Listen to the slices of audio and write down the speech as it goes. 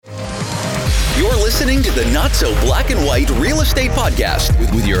listening to the Not So Black and White Real Estate Podcast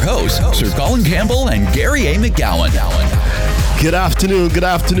with your hosts, Sir Colin Campbell and Gary A. McGowan. Good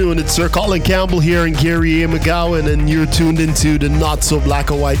afternoon. It's Sir Colin Campbell here and Gary A. McGowan, and you're tuned into the Not So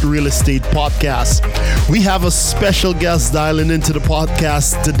Black and White Real Estate Podcast. We have a special guest dialing into the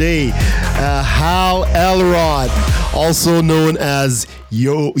podcast today, Hal Elrod, also known as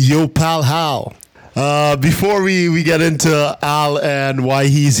Yo Pal Hal. Before we get into Al and why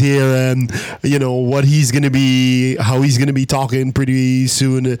he's here and what he's gonna be, how he's gonna be talking pretty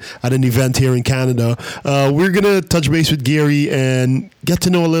soon at an event here in Canada, we're gonna touch base with Gary and get to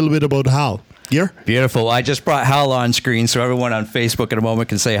know a little bit about Hal. Here? Beautiful. I just brought Hal on screen so everyone on Facebook in a moment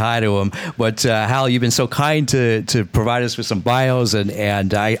can say hi to him. But Hal, you've been so kind to provide us with some bios,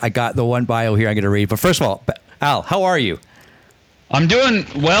 and I got the one bio here I'm going to read. But first of all, Hal, how are you? I'm doing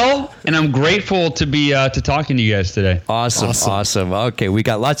well, and I'm grateful to be talking to you guys today. Awesome. Okay, we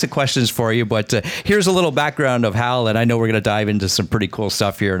got lots of questions for you, but here's a little background of Hal, and I know we're going to dive into some pretty cool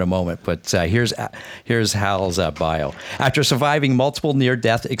stuff here in a moment. But here's Hal's bio. After surviving multiple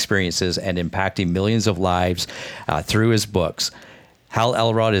near-death experiences and impacting millions of lives through his books, Hal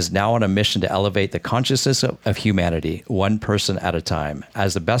Elrod is now on a mission to elevate the consciousness of humanity, one person at a time.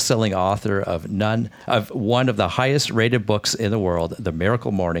 As the best-selling author of one of the highest-rated books in the world, The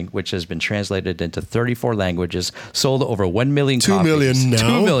Miracle Morning, which has been translated into 34 languages, sold over 1 million copies. 2 million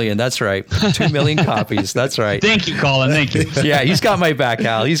now. 2 million, that's right. 2 million copies, that's right. Thank you, Colin. Thank you. Yeah, he's got my back,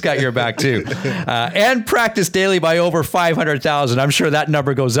 Hal. He's got your back, too. And practiced daily by over 500,000. I'm sure that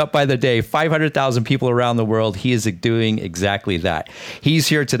number goes up by the day. 500,000 people around the world. He is doing exactly that. He's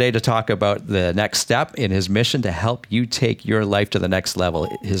here today to talk about the next step in his mission to help you take your life to the next level.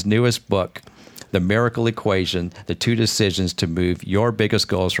 His newest book, The Miracle Equation, the 2 decisions to move your biggest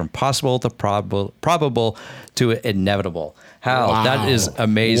goals from possible to probable to inevitable. Hal, wow. That is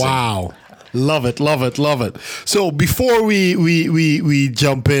amazing. Wow. Love it. So before we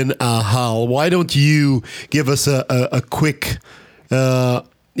jump in, Hal, why don't you give us a quick, 30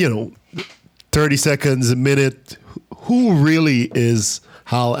 seconds, a minute, who really is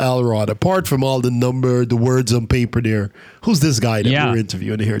Hal Elrod, apart from all the words on paper there? Who's this guy that we're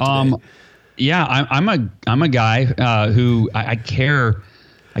interviewing here today? I'm a guy who I care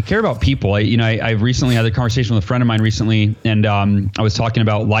about people. I recently had a conversation with a friend of mine recently, and I was talking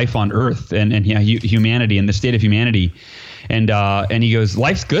about life on Earth and humanity and the state of humanity, and he goes,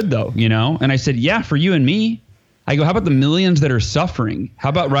 "Life's good though, And I said, "Yeah, for you and me." I go, "How about the millions that are suffering? How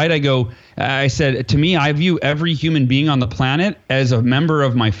about, right?" I said, to me, I view every human being on the planet as a member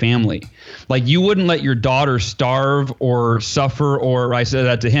of my family. Like, you wouldn't let your daughter starve or suffer, or I said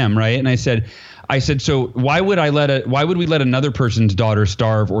that to him, right? And I said, so why would we let another person's daughter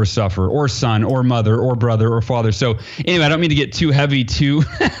starve or suffer, or son or mother or brother or father? So anyway, I don't mean to get too heavy too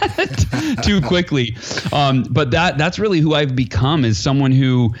quickly. But that's really who I've become, is someone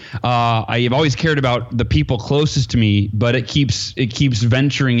who I've always cared about the people closest to me, but it keeps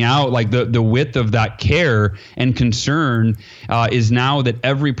venturing out. Like the width of that care and concern is now that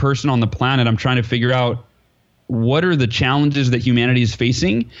every person on the planet, I'm trying to figure out, what are the challenges that humanity is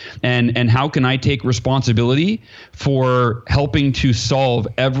facing, and how can I take responsibility for helping to solve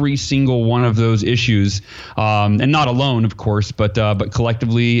every single one of those issues, and not alone, of course, but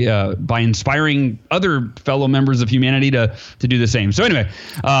collectively by inspiring other fellow members of humanity to do the same. So anyway,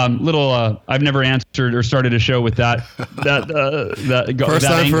 I've never answered or started a show with that first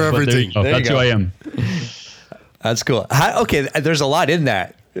time angle, for everything. That's who I am. That's cool. Okay, there's a lot in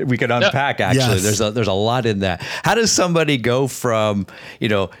that. We can unpack, actually. Yes. There's a lot in that. How does somebody go from,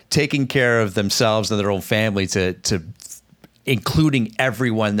 taking care of themselves and their own family to including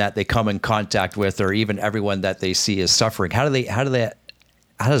everyone that they come in contact with, or even everyone that they see as suffering? How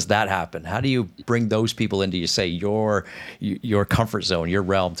does that happen? How do you bring those people into, your comfort zone, your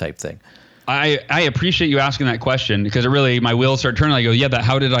realm type thing? I appreciate you asking that question, because it really, my wheels start turning. I go, but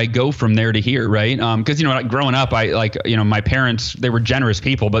how did I go from there to here, right? Because growing up, my parents, they were generous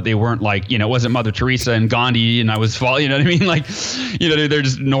people, but they weren't it wasn't Mother Teresa and Gandhi, and I was you know what I mean? They're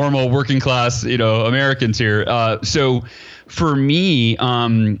just normal working class, Americans here. So for me,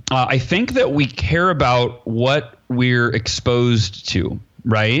 I think that we care about what we're exposed to.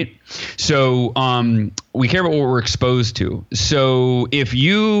 Right. So we care about what we're exposed to. So if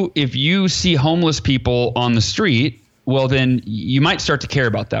you see homeless people on the street, well, then you might start to care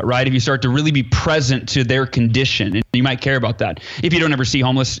about that, right? If you start to really be present to their condition, and you might care about that. If you don't ever see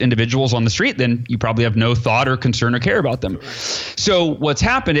homeless individuals on the street, then you probably have no thought or concern or care about them. So what's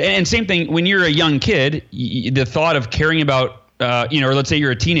happened, and same thing when you're a young kid, the thought of caring about or let's say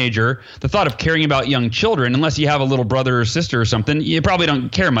you're a teenager, the thought of caring about young children, unless you have a little brother or sister or something, you probably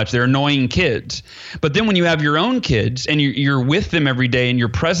don't care much. They're annoying kids. But then when you have your own kids and you're with them every day and you're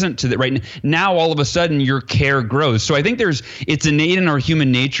present to that, right now, all of a sudden your care grows. So I think it's innate in our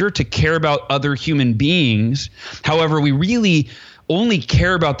human nature to care about other human beings. However, we really only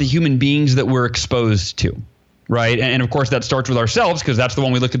care about the human beings that we're exposed to. Right. And of course, that starts with ourselves because that's the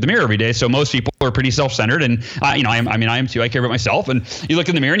one we look at the mirror every day. So most people are pretty self-centered. And, I am too. I care about myself. And you look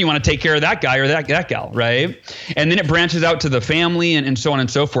in the mirror and you want to take care of that guy or that gal. Right. And then it branches out to the family and so on and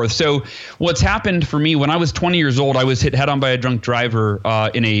so forth. So what's happened for me when I was 20 years old, I was hit head on by a drunk driver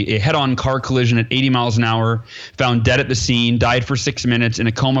in a head-on car collision at 80 miles an hour, found dead at the scene, died for 6 minutes, in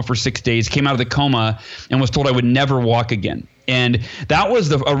a coma for 6 days, came out of the coma and was told I would never walk again. And that was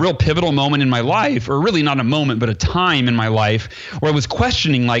a real pivotal moment in my life, or really not a moment, but a time in my life where I was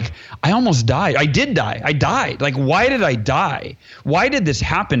questioning, like, I almost died. I did die. I died. Like, why did I die? Why did this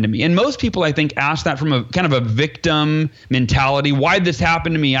happen to me? And most people, I think, ask that from a kind of a victim mentality. Why did this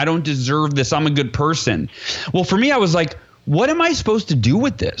happen to me? I don't deserve this. I'm a good person. Well, for me, I was like, what am I supposed to do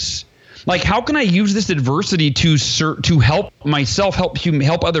with this? Like, how can I use this adversity to help myself,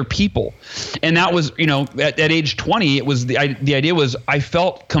 help other people? And that was, at age 20, it was the idea was I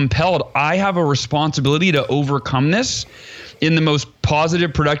felt compelled. I have a responsibility to overcome this in the most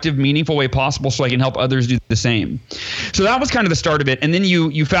positive, productive, meaningful way possible so I can help others do the same. So that was kind of the start of it. And then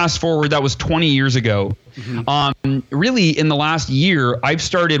you fast forward, that was 20 years ago. Mm-hmm. Really, in the last year, I've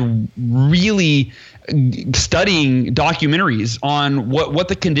started really studying documentaries on what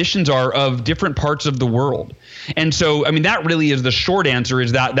the conditions are of different parts of the world. And so, that really is the short answer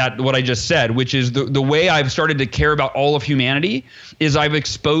is that what I just said, which is the way I've started to care about all of humanity is I've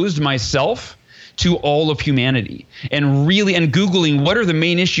exposed myself to all of humanity and Googling what are the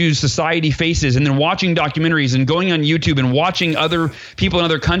main issues society faces, and then watching documentaries and going on YouTube and watching other people in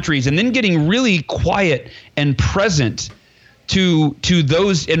other countries, and then getting really quiet and present to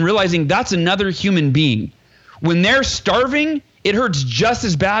those and realizing that's another human being. When they're starving, it hurts just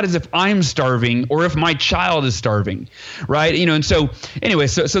as bad as if I'm starving or if my child is starving, right? And so anyway,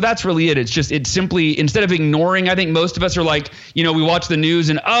 so that's really it. It's simply, instead of ignoring, I think most of us are like, we watch the news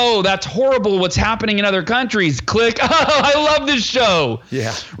and, oh, that's horrible what's happening in other countries. Click, oh, I love this show.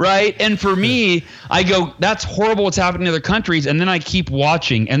 Yeah. Right? And for me, I go, that's horrible what's happening in other countries. And then I keep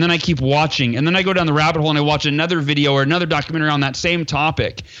watching and then I keep watching. And then I go down the rabbit hole and I watch another video or another documentary on that same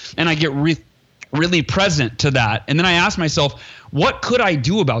topic. And I get really present to that. And then I ask myself, what could I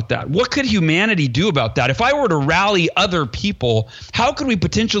do about that? What could humanity do about that? If I were to rally other people, how could we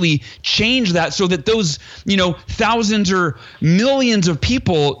potentially change that so that those, thousands or millions of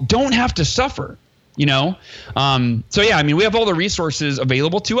people don't have to suffer? So yeah, we have all the resources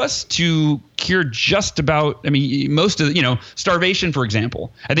available to us to cure just about, most of starvation, for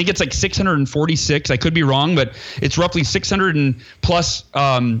example. I think it's like 646. I could be wrong, but it's roughly 600 and plus.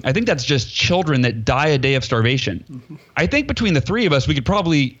 I think that's just children that die a day of starvation. Mm-hmm. I think between the three of us, we could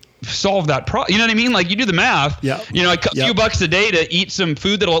probably solve that problem. You know what I mean? Like, you do the math. Yeah. A few bucks a day to eat some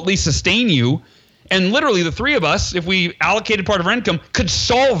food that'll at least sustain you. And literally the three of us, if we allocated part of our income, could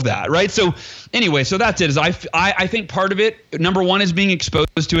solve that, right? So anyway, so that's it. Is I think part of it, number one, is being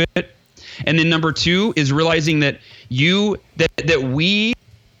exposed to it. And then number two is realizing that we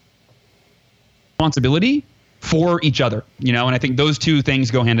responsibility for each other, and I think those two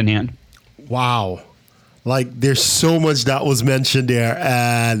things go hand in hand. Wow. Like, there's so much that was mentioned there,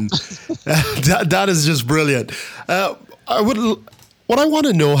 and that is just brilliant. What I want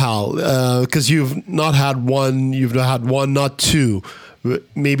to know, Hal, because you've not had one, not two,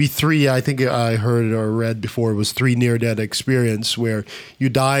 maybe three. I think I heard or read before it was 3 near-death experience where you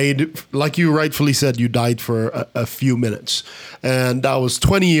died, like you rightfully said, you died for a few minutes. And that was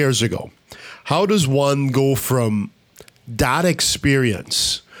 20 years ago. How does one go from that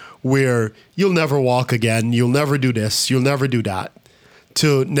experience where you'll never walk again, you'll never do this, you'll never do that,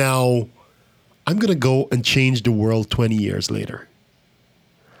 to now, I'm going to go and change the world 20 years later?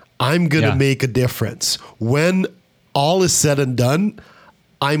 I'm going to make a difference. When all is said and done,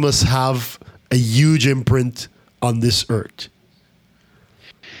 I must have a huge imprint on this earth.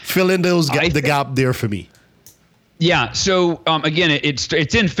 Fill in the gap there for me. Yeah. So again,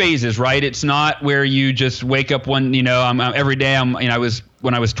 it's in phases, right? It's not where you just wake up one. Every day. I was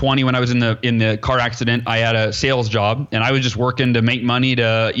when I was 20, when I was in the car accident, I had a sales job, and I was just working to make money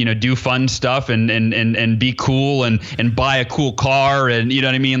to do fun stuff and be cool and buy a cool car, and you know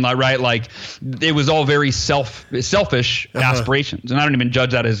what I mean, right? Like, it was all very selfish aspirations, and I don't even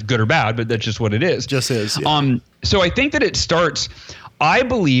judge that as good or bad, but that's just what it is. Just is. Yeah. So I think that it starts. I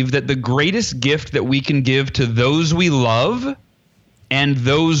believe that the greatest gift that we can give to those we love and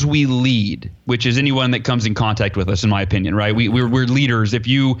those we lead, which is anyone that comes in contact with us, in my opinion, right? We're leaders. If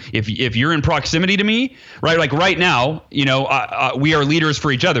you're in proximity to me, right? Like right now, we are leaders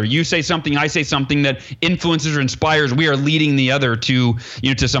for each other. You say something, I say something that influences or inspires. We are leading the other to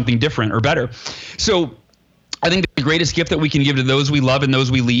something different or better. So I think the greatest gift that we can give to those we love and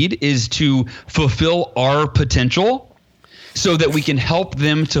those we lead is to fulfill our potential so that we can help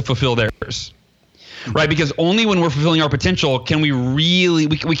them to fulfill theirs. Right, because only when we're fulfilling our potential can we really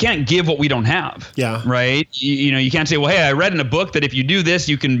we can't give what we don't have. Yeah. Right. You can't say, well, hey, I read in a book that if you do this,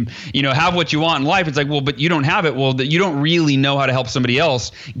 you can have what you want in life. It's like, well, but you don't have it. Well, you don't really know how to help somebody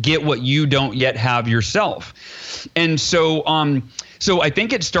else get what you don't yet have yourself. And so I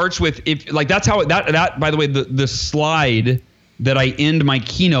think it starts with that's how that by the way, the slide that I end my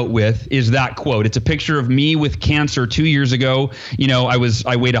keynote with is that quote. It's a picture of me with cancer 2 years ago. I'm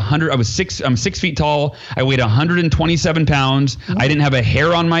 6 feet tall. I weighed 127 pounds. I didn't have a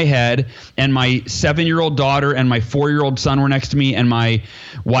hair on my head. And my 7-year-old daughter and my 4-year-old son were next to me, and my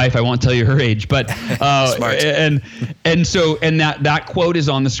wife, I won't tell you her age, but Smart. And that quote is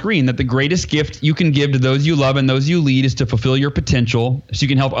on the screen, that the greatest gift you can give to those you love and those you lead is to fulfill your potential so you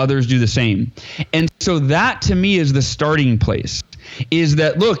can help others do the same. And so that to me is the starting place. Is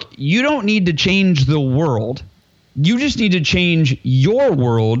that, look, you don't need to change the world. You just need to change your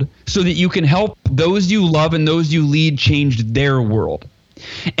world so that you can help those you love and those you lead change their world.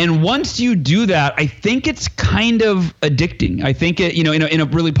 And once you do that, I think it's kind of addicting. I think it, in a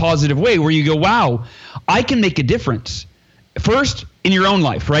really positive way where you go, wow, I can make a difference. First, in your own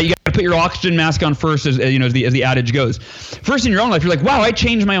life, right? You got to put your oxygen mask on first, as the adage goes. First, in your own life, you're like, wow, I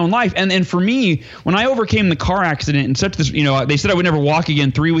changed my own life. And for me, when I overcame the car accident and such this, they said I would never walk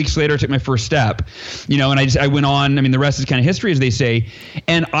again. 3 weeks later, I took my first step, and I went on. I mean, the rest is kind of history, as they say.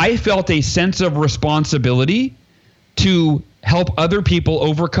 And I felt a sense of responsibility to help other people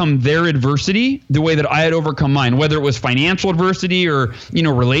overcome their adversity the way that I had overcome mine, whether it was financial adversity or,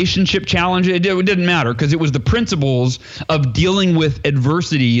 relationship challenge. It didn't matter, because it was the principles of dealing with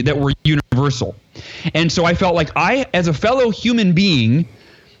adversity that were universal. And so I felt like I, as a fellow human being,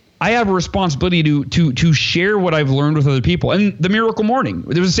 I have a responsibility to share what I've learned with other people. And the Miracle Morning,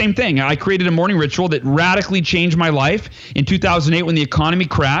 it was the same thing. I created a morning ritual that radically changed my life in 2008 when the economy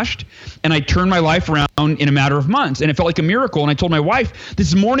crashed, and I turned my life around in a matter of months. And it felt like a miracle. And I told my wife,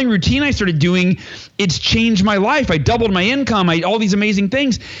 this morning routine I started doing, it's changed my life. I doubled my income, all these amazing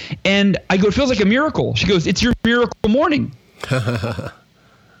things. And I go, it feels like a miracle. She goes, it's your miracle morning. It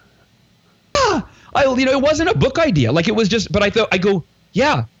wasn't a book idea. Like, it was just, but I go,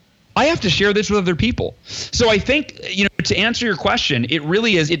 yeah, I have to share this with other people. So I think, to answer your question, it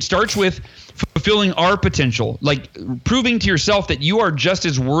really is, it starts with fulfilling our potential, like proving to yourself that you are just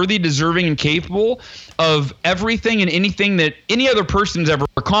as worthy, deserving, and capable of everything and anything that any other person's ever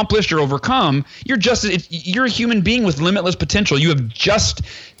accomplished or overcome. You're a human being with limitless potential. You have just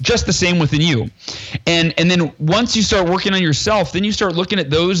the same within you. And then once you start working on yourself, then you start looking at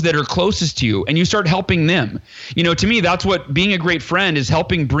those that are closest to you and you start helping them. To me, that's what being a great friend is,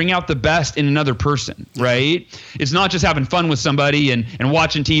 helping bring out the best in another person, right? It's not just having fun with somebody and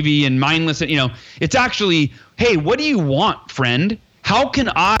watching TV and mindless, it's actually, hey, what do you want, friend? How can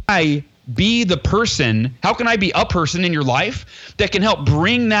I be the person? How can I be a person in your life that can help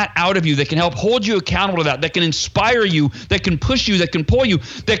bring that out of you, that can help hold you accountable to that can inspire you, that can push you, that can pull you,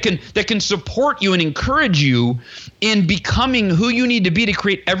 that can support you and encourage you in becoming who you need to be to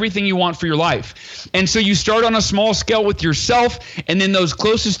create everything you want for your life? And so you start on a small scale with yourself and then those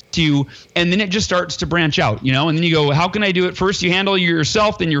closest to you, and then it just starts to branch out, and then you go, how can I do it? First you handle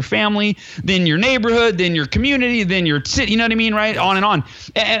yourself, then your family, then your neighborhood, then your community, then your city, you know what I mean, right? On and on.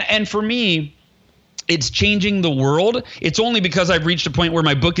 And for me, it's changing the world. It's only because I've reached a point where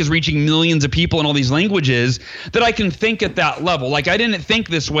my book is reaching millions of people in all these languages that I can think at that level. Like, I didn't think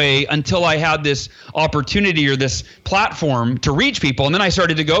this way until I had this opportunity or this platform to reach people. And then I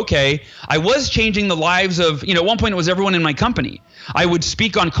started to go, okay, I was changing the lives of, at one point it was everyone in my company. I would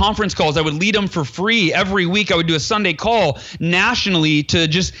speak on conference calls. I would lead them for free every week. I would do a Sunday call nationally to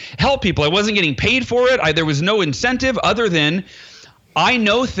just help people. I wasn't getting paid for it. There was no incentive other than I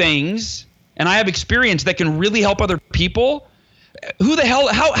know things and I have experience that can really help other people. Who the hell,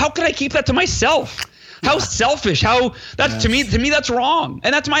 how could I keep that to myself? How selfish, to me, that's wrong.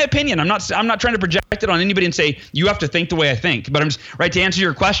 And that's my opinion. I'm not trying to project it on anybody and say, you have to think the way I think, but I'm just right to answer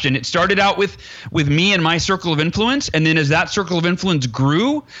your question. It started out with me and my circle of influence. And then as that circle of influence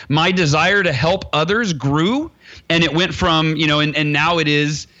grew, my desire to help others grew. And it went from, and now it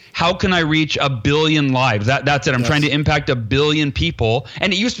is, how can I reach 1 billion lives? That's it. I'm trying to impact 1 billion people.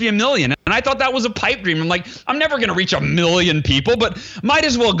 And it used to be 1 million. And I thought that was a pipe dream. I'm like, I'm never going to reach 1 million people, but might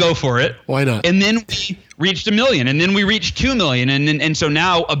as well go for it. Why not? And then we reached 1 million, and then we reached 2 million. And so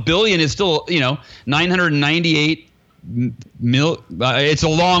now 1 billion is still, 998 it's a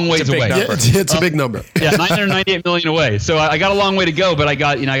long ways away. It's a big number. 998 million away. So I got a long way to go, but I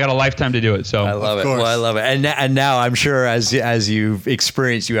got a lifetime to do it. So I love it. Well, I love it. And now I'm sure as you've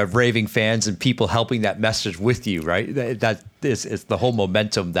experienced, you have raving fans and people helping that message with you, right? That is the whole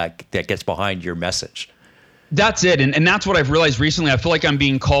momentum that gets behind your message. That's it. And that's what I've realized recently. I feel like I'm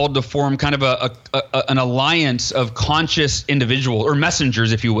being called to form kind of an alliance of conscious individuals or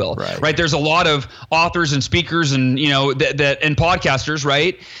messengers, if you will. Right. There's a lot of authors and speakers and, that and podcasters,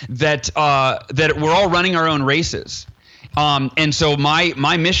 right, that we're all running our own races. And so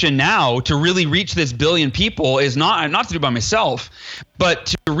my mission now to really reach this 1 billion people is not to do by myself, but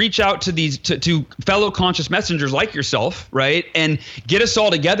to reach out to these to fellow conscious messengers like yourself, right? And get us all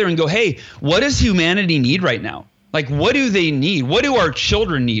together and go, hey, what does humanity need right now? Like, what do they need? What do our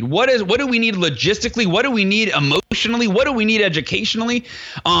children need? What do we need logistically? What do we need emotionally? What do we need educationally?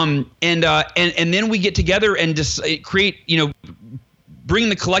 And then we get together and just create, bring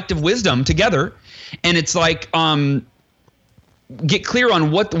the collective wisdom together. And it's like, get clear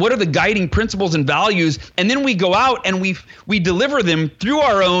on what are the guiding principles and values, and then we go out and we deliver them through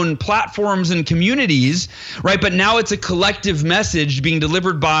our own platforms and communities, right? But now it's a collective message being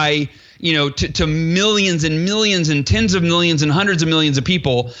delivered by to millions and millions and tens of millions and hundreds of millions of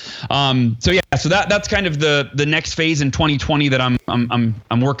people. So that's kind of the next phase in 2020 that I'm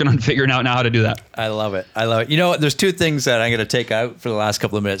working on figuring out now how to do that. I love it. There's two things that I'm going to take out for the last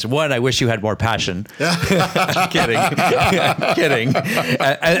couple of minutes. One, I wish you had more passion. Kidding.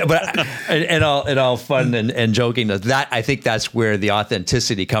 But in all fun and joking, that I think that's where the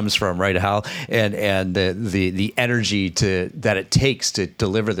authenticity comes from, right, Hal? And the energy that it takes to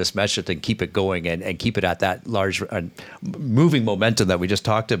deliver this message and keep it going and keep it at that large moving momentum that we just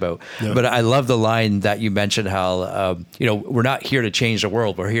talked about. Yeah. But I love the line that you mentioned, Hal. We're not here to change the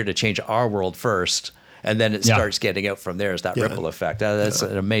world. We're here to change our world first. And then it starts getting out from there as that ripple effect. That's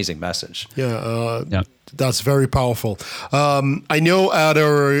an amazing message. That's very powerful. I know at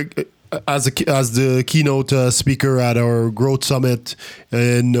our as the keynote speaker at our Growth Summit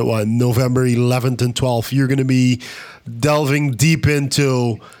in November 11th and 12th, you're going to be delving deep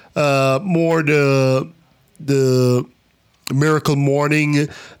into more the Miracle Morning,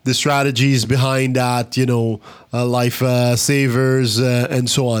 the strategies behind that, life savers and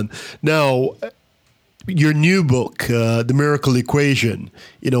so on. Now, your new book, The Miracle Equation,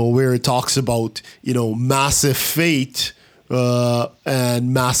 where it talks about, massive faith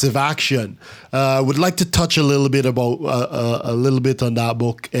and massive action. Would like to touch a little bit about a little bit on that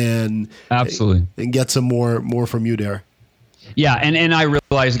book and absolutely and get some more from you there. Yeah, and I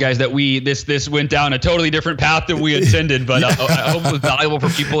realized, guys, that this went down a totally different path than we intended, but I hope it was valuable for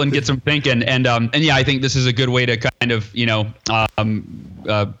people and get some thinking. And I think this is a good way to kind of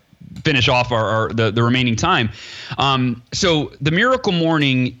finish off the remaining time. So the Miracle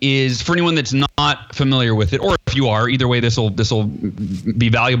Morning is, for anyone that's not familiar with it, or if you are, either way, this will be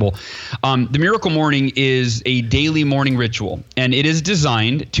valuable. The Miracle Morning is a daily morning ritual, and it is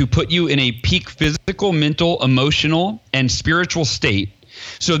designed to put you in a peak physical, mental, emotional, and spiritual state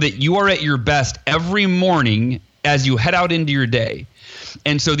so that you are at your best every morning as you head out into your day.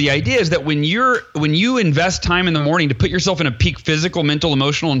 And so the idea is that when you invest time in the morning to put yourself in a peak physical, mental,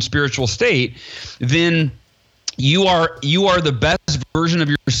 emotional, and spiritual state, then you are the best version of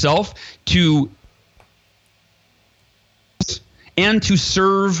yourself to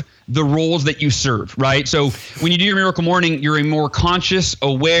serve the roles that you serve, right? So when you do your Miracle Morning, you're a more conscious,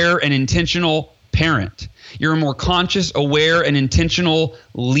 aware, and intentional parent. You're a more conscious, aware, and intentional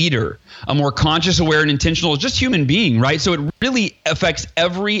leader, a more conscious, aware, and intentional just human being, right? So it really affects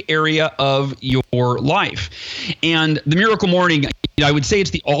every area of your life. And the Miracle Morning, I would say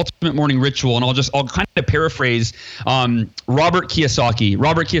it's the ultimate morning ritual, and I'll kind of paraphrase Robert Kiyosaki.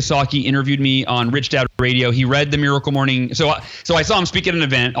 Robert Kiyosaki interviewed me on Rich Dad Radio. He read the Miracle Morning. So I saw him speak at an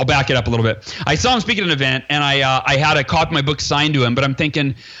event. I'll back it up a little bit. I saw him speak at an event, and I had a copy of my book signed to him, but I'm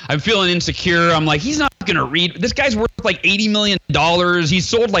feeling insecure. I'm like, he's not going to read. This guy's worth like $80 million. He's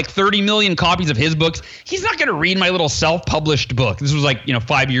sold like 30 million copies of his books. He's not going to read my little self-published book. This was like,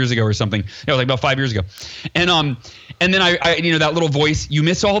 5 years ago or something. It was like about 5 years ago. And then I that little voice, you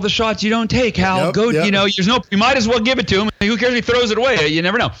miss all the shots you don't take, Hal. You might as well give it to him. Who cares if he throws it away? You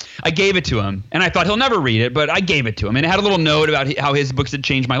never know. I gave it to him, and I thought he'll never read it, but I gave it to him. And it had a little note about how his books had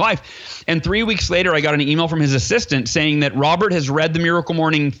changed my life. And 3 weeks later, I got an email from his assistant saying that Robert has read The Miracle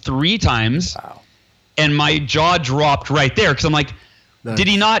Morning 3 times. Wow. And my jaw dropped right there because I'm like, nice. Did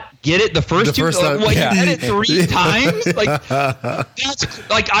he not get it the first time? He read it 3 times? Like, that's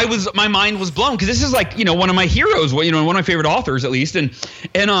like my mind was blown because this is like, one of my heroes, one of my favorite authors at least. And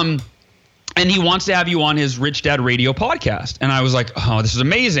he wants to have you on his Rich Dad Radio podcast. And I was like, oh, this is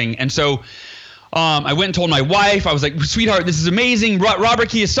amazing. And so I went and told my wife, I was like, sweetheart, this is amazing. Robert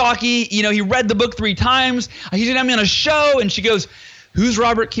Kiyosaki, he read the book 3 times. He's going to have me on a show. And she goes, who's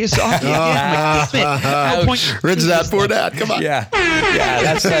Robert Kiyosaki? Rich Dad, Poor Dad. Come on. Yeah,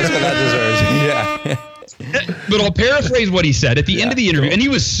 that's what that deserves. Yeah. But I'll paraphrase what he said at the end of the interview. Cool. And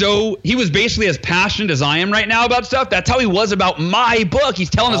he was basically as passionate as I am right now about stuff. That's how he was about my book. He's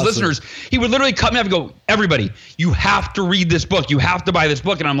telling his listeners, he would literally cut me up and go, everybody, you have to read this book. You have to buy this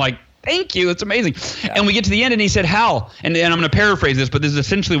book. And I'm like, thank you. It's amazing. Yeah. And we get to the end and he said, Hal, and I'm going to paraphrase this, but this is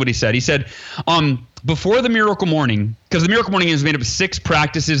essentially what he said. He said, before the Miracle Morning, because the Miracle Morning is made up of 6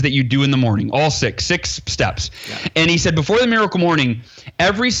 practices that you do in the morning, all 6 steps. Yeah. And he said, before the Miracle Morning,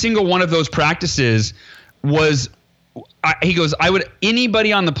 every single one of those practices was, he goes,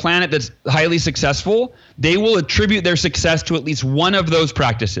 anybody on the planet that's highly successful, they will attribute their success to at least one of those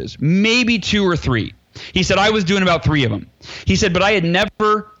practices, maybe 2 or 3. He said, I was doing about 3 of them. He said, but I had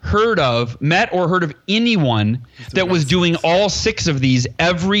never met or heard of anyone that was doing all 6 of these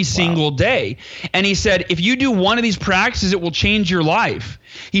every single day. And he said, if you do one of these practices, it will change your life.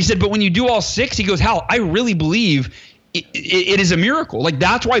 He said, but when you do all 6, he goes, Hal, I really believe it is a miracle. Like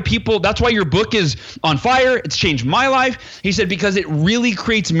that's why your book is on fire. It's changed my life. He said, because it really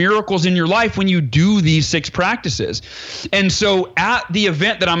creates miracles in your life when you do these 6 practices. And so at the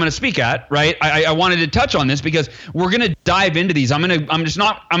event that I'm going to speak at, right, I wanted to touch on this because we're going to dive into these. I'm going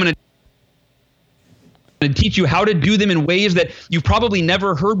to teach you how to do them in ways that you've probably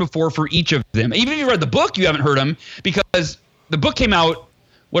never heard before for each of them. Even if you read the book, you haven't heard them because the book came out,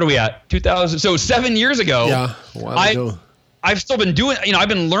 what are we at? 2000. So 7 years ago. Yeah, a while ago. I've still been doing, I've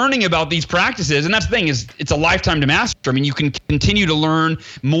been learning about these practices. And that's the thing is it's a lifetime to master. I mean, you can continue to learn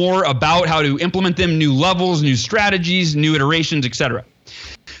more about how to implement them, new levels, new strategies, new iterations, etc.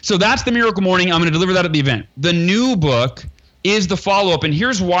 So that's the Miracle Morning. I'm going to deliver that at the event. The new book is the follow-up. And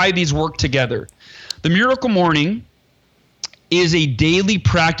here's why these work together. The Miracle Morning is a daily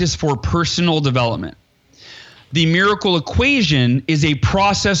practice for personal development. The Miracle Equation is a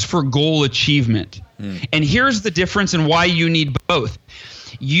process for goal achievement. And here's the difference and why you need both.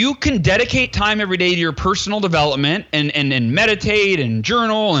 You can dedicate time every day to your personal development and meditate and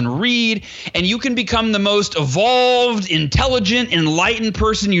journal and read, and you can become the most evolved, intelligent, enlightened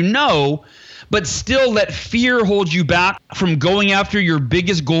person you know, but still let fear hold you back from going after your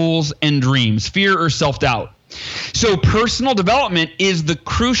biggest goals and dreams, fear or self-doubt. So personal development is the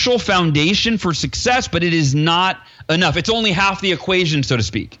crucial foundation for success, but it is not enough. It's only half the equation, so to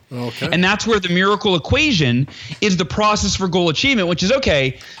speak. Okay. And that's where the Miracle Equation is the process for goal achievement, which is,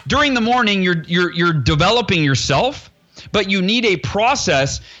 okay, during the morning you're developing yourself, but you need a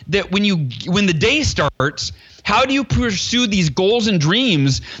process that when the day starts, how do you pursue these goals and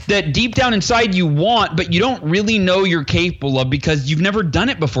dreams that deep down inside you want, but you don't really know you're capable of because you've never done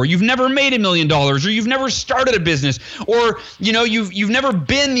it before? You've never made $1 million, or you've never started a business, or you've never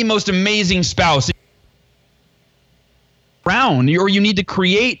been the most amazing spouse around, or you need to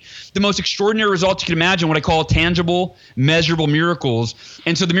create the most extraordinary results you can imagine, what I call tangible, measurable miracles.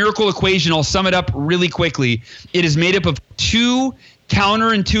 And so the Miracle Equation, I'll sum it up really quickly. It is made up of 2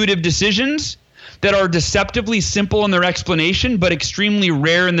 counterintuitive decisions that are deceptively simple in their explanation, but extremely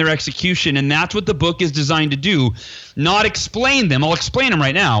rare in their execution. And that's what the book is designed to do, not explain them. I'll explain them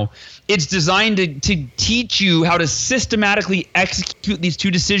right now. It's designed to teach you how to systematically execute these 2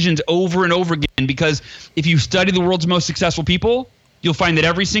 decisions over and over again, because if you study the world's most successful people, you'll find that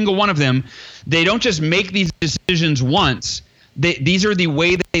every single one of them, they don't just make these decisions once. These are the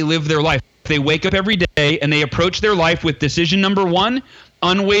way that they live their life. They wake up every day and they approach their life with decision number 1,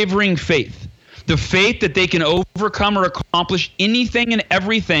 unwavering faith. The faith that they can overcome or accomplish anything and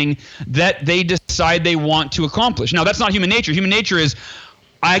everything that they decide they want to accomplish. Now, that's not human nature. Human nature is,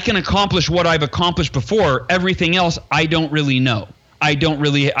 I can accomplish what I've accomplished before. Everything else, I don't really know.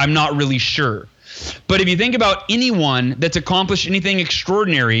 I'm not really sure. But if you think about anyone that's accomplished anything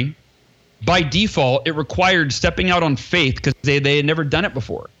extraordinary, by default, it required stepping out on faith because they had never done it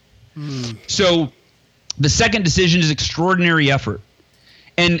before. So the second decision is extraordinary effort.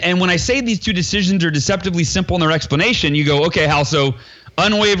 And when I say these two decisions are deceptively simple in their explanation, you go, okay, Hal, so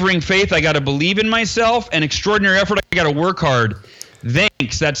unwavering faith, I got to believe in myself, and extraordinary effort, I got to work hard.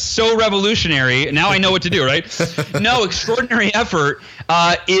 Thanks. That's so revolutionary. Now I know what to do, right? No, extraordinary effort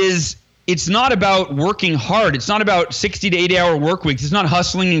it's not about working hard. It's not about 60 to 80-hour work weeks. It's not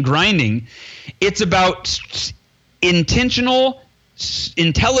hustling and grinding. It's about intentional,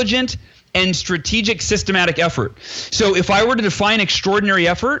 intelligent, and strategic systematic effort. So if I were to define extraordinary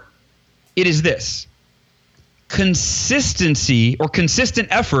effort, it is this: consistency or consistent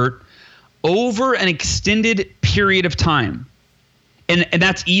effort over an extended period of time. And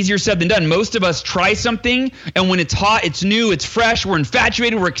that's easier said than done. Most of us try something, and when it's hot, it's new, it's fresh, we're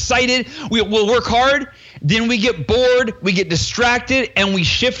infatuated, we're excited, we'll work hard, then we get bored, we get distracted, and we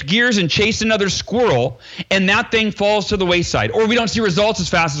shift gears and chase another squirrel, and that thing falls to the wayside, or we don't see results as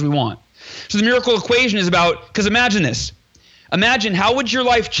fast as we want. So the miracle equation is about, because imagine this. Imagine how would your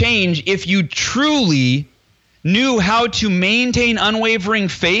life change if you truly knew how to maintain unwavering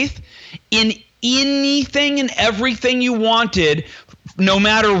faith in anything and everything you wanted, no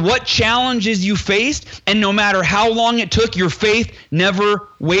matter what challenges you faced and no matter how long it took, your faith never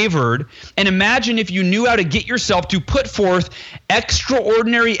wavered. And imagine if you knew how to get yourself to put forth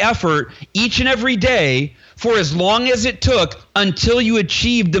extraordinary effort each and every day for as long as it took until you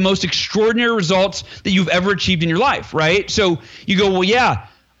achieved the most extraordinary results that you've ever achieved in your life, right? So you go, well, yeah,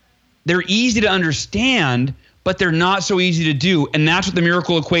 they're easy to understand, but they're not so easy to do. And that's what the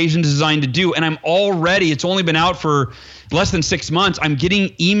miracle equation is designed to do. And it's only been out for less than 6 months. I'm getting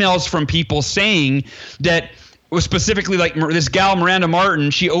emails from people saying that, specifically like this gal, Miranda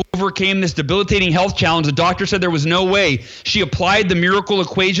Martin, she overcame this debilitating health challenge. The doctor said there was no way. She applied the miracle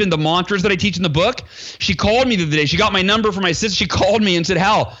equation, the mantras that I teach in the book. She called me the other day. She got my number from my sister. She called me and said,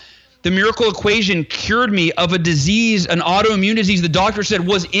 Hal, the miracle equation cured me of a disease, an autoimmune disease the doctor said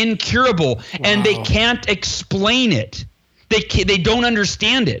was incurable. Wow. And they can't explain it. They don't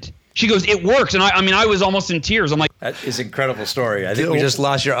understand it. She goes, it works. And I was almost in tears. I'm like, that is an incredible story. I think we just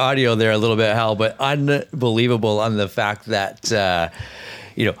lost your audio there a little bit, Hal, but unbelievable on the fact that,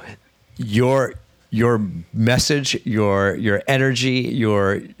 your message, your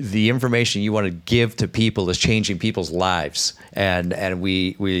energy, the information you want to give to people is changing people's lives, and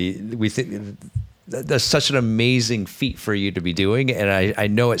we think that's such an amazing feat for you to be doing, and I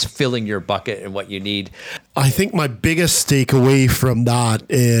know it's filling your bucket and what you need. I think my biggest takeaway from that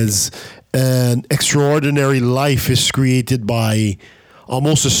is an extraordinary life is created by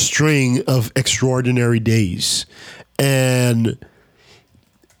almost a string of extraordinary days, and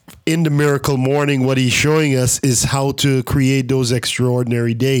in the Miracle Morning, what he's showing us is how to create those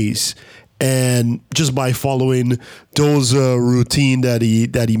extraordinary days. And just by following those routine that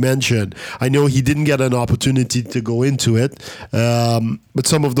he mentioned, I know he didn't get an opportunity to go into it, but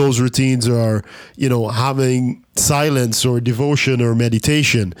some of those routines are, having silence or devotion or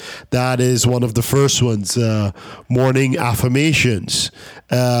meditation. That is one of the first ones. Morning affirmations,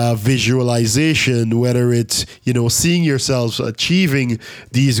 visualization, whether it's seeing yourselves achieving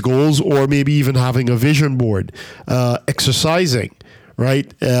these goals or maybe even having a vision board, exercising.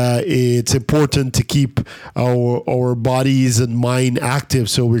 Right, it's important to keep our bodies and mind active,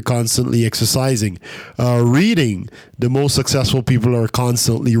 so we're constantly exercising. Reading, the most successful people are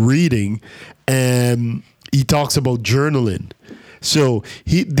constantly reading, and he talks about journaling. So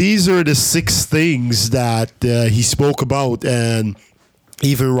these are the 6 things that he spoke about, and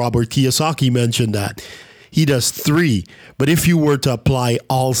even Robert Kiyosaki mentioned that. He does 3, but if you were to apply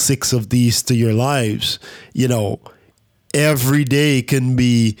all 6 of these to your lives, every day can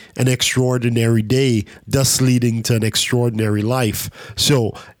be an extraordinary day, thus leading to an extraordinary life.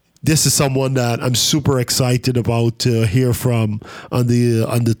 So this is someone that I'm super excited about to hear from on the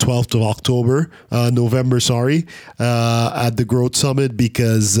 12th of November, at the Growth Summit,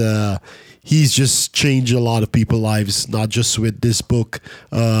 because he's just changed a lot of people's lives, not just with this book,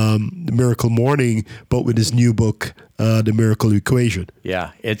 The Miracle Morning, but with his new book, The Miracle Equation.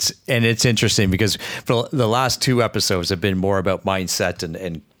 Yeah, it's interesting because for the last 2 episodes have been more about mindset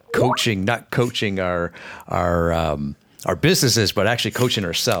and coaching, not coaching our our businesses, but actually coaching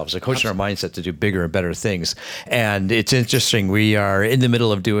ourselves, coaching our mindset to do bigger and better things. And it's interesting. We are in the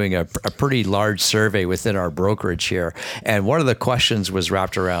middle of doing a pretty large survey within our brokerage here. And one of the questions was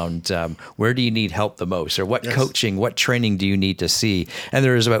wrapped around where do you need help the most, or what coaching, what training do you need to see? And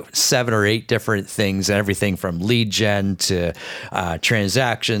there's about 7 or 8 different things, everything from lead gen to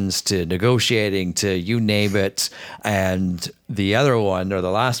transactions to negotiating to you name it. And the other one, or the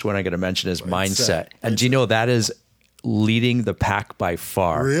last one I'm going to mention, is mindset. And do you know that is leading the pack by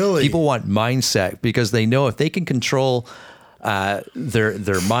far? Really? People want mindset because they know if they can control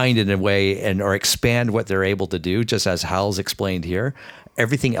their mind in a way or expand what they're able to do, just as Hal's explained here,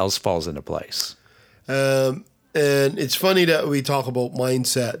 everything else falls into place. And it's funny that we talk about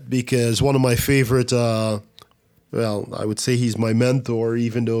mindset, because one of my favorite, I would say he's my mentor,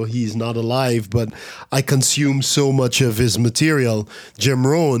 even though he's not alive, but I consume so much of his material, Jim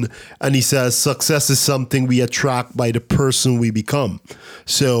Rohn, and he says success is something we attract by the person we become.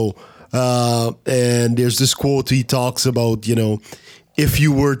 So, and there's this quote he talks about, if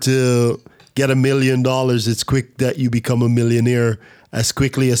you were to get $1 million, it's quick that you become a millionaire as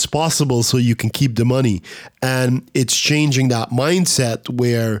quickly as possible so you can keep the money. And it's changing that mindset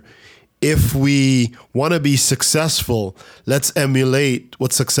where if we want to be successful, let's emulate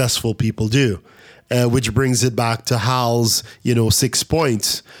what successful people do, which brings it back to Hal's, 6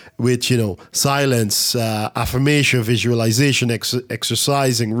 points, which, silence, affirmation, visualization,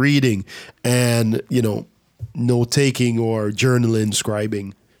 exercising, reading, and, note-taking or journaling,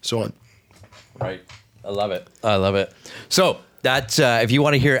 scribing, so on. Right. I love it. So, that's if you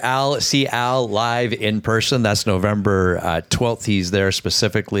want to see Al live in person, that's November 12th. He's there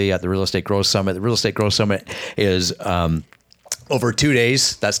specifically at the Real Estate Growth Summit. The Real Estate Growth Summit is over 2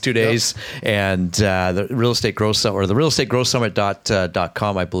 days. That's 2 days. Yep. And the Real Estate Growth Summit, or the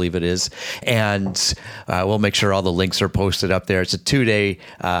realestategrowthsummit.com, I believe it is. And we'll make sure all the links are posted up there. It's a 2-day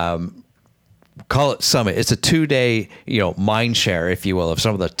call it summit. It's a 2-day, mind share, if you will, of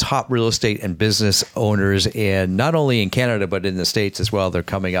some of the top real estate and business owners in not only in Canada but in the States as well. They're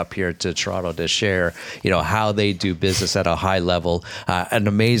coming up here to Toronto to share, how they do business at a high level. An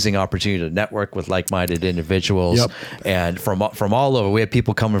amazing opportunity to network with like-minded individuals. Yep. And from all over. We have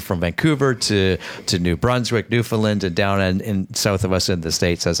people coming from Vancouver to New Brunswick, Newfoundland, and down in south of us in the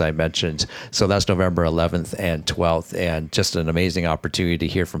States, as I mentioned. So that's November 11th and 12th, and just an amazing opportunity to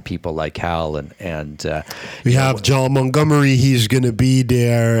hear from people like Hal and we have John Montgomery. He's going to be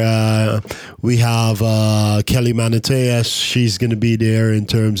there. We have Kelly Manateas. She's going to be there in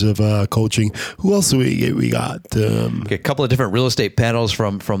terms of coaching. Who else do we got? A couple of different real estate panels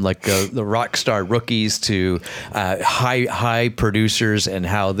from like the rock star rookies to high producers and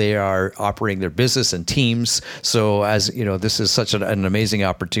how they are operating their business and teams. So as this is such an amazing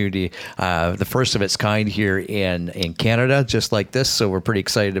opportunity, the first of its kind here in Canada, just like this. So we're pretty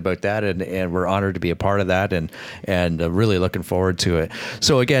excited about that, and we're honored to be a part of that, and really looking forward to it.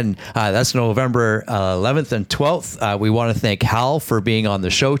 So again, that's November 11th and 12th. We want to thank Hal for being on the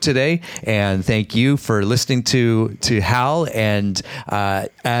show today, and thank you for listening to Hal. And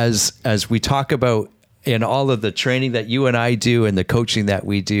as we talk about in all of the training that you and I do and the coaching that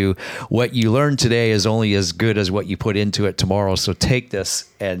we do, what you learn today is only as good as what you put into it tomorrow. So take this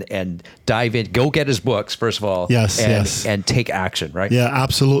and dive in. Go get his books, first of all. Yes. And take action, right? Yeah,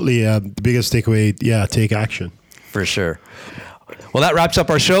 absolutely. The biggest takeaway, take action. For sure. Well, that wraps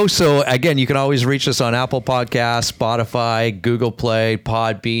up our show. So again, you can always reach us on Apple Podcasts, Spotify, Google Play,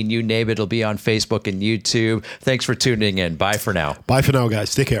 Podbean, you name it. It'll be on Facebook and YouTube. Thanks for tuning in. Bye for now. Bye for now,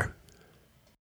 guys. Take care.